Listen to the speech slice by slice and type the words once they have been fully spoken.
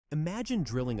Imagine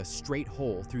drilling a straight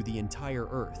hole through the entire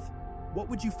Earth. What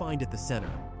would you find at the center?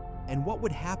 And what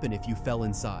would happen if you fell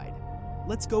inside?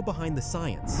 Let's go behind the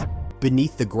science.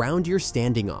 Beneath the ground you're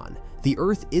standing on, the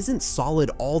Earth isn't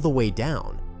solid all the way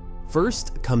down.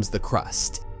 First comes the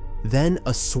crust, then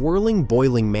a swirling,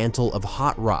 boiling mantle of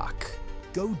hot rock.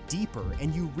 Go deeper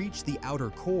and you reach the outer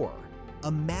core,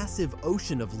 a massive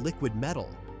ocean of liquid metal.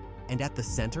 And at the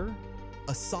center,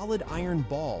 a solid iron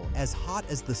ball as hot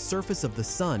as the surface of the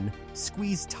sun,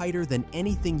 squeezed tighter than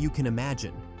anything you can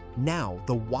imagine. Now,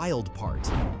 the wild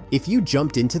part. If you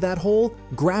jumped into that hole,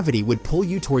 gravity would pull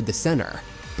you toward the center.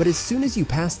 But as soon as you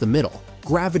pass the middle,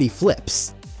 gravity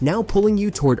flips, now pulling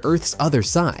you toward Earth's other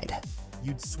side.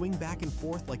 You'd swing back and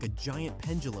forth like a giant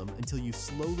pendulum until you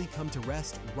slowly come to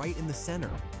rest right in the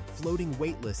center, floating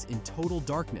weightless in total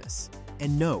darkness.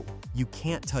 And no, you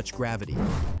can't touch gravity.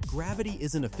 Gravity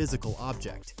isn't a physical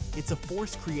object. It's a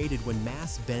force created when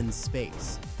mass bends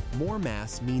space. More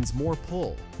mass means more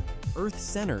pull. Earth's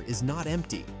center is not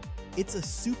empty. It's a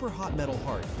super hot metal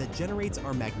heart that generates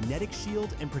our magnetic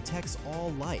shield and protects all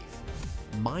life.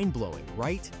 Mind-blowing,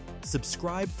 right?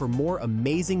 Subscribe for more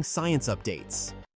amazing science updates.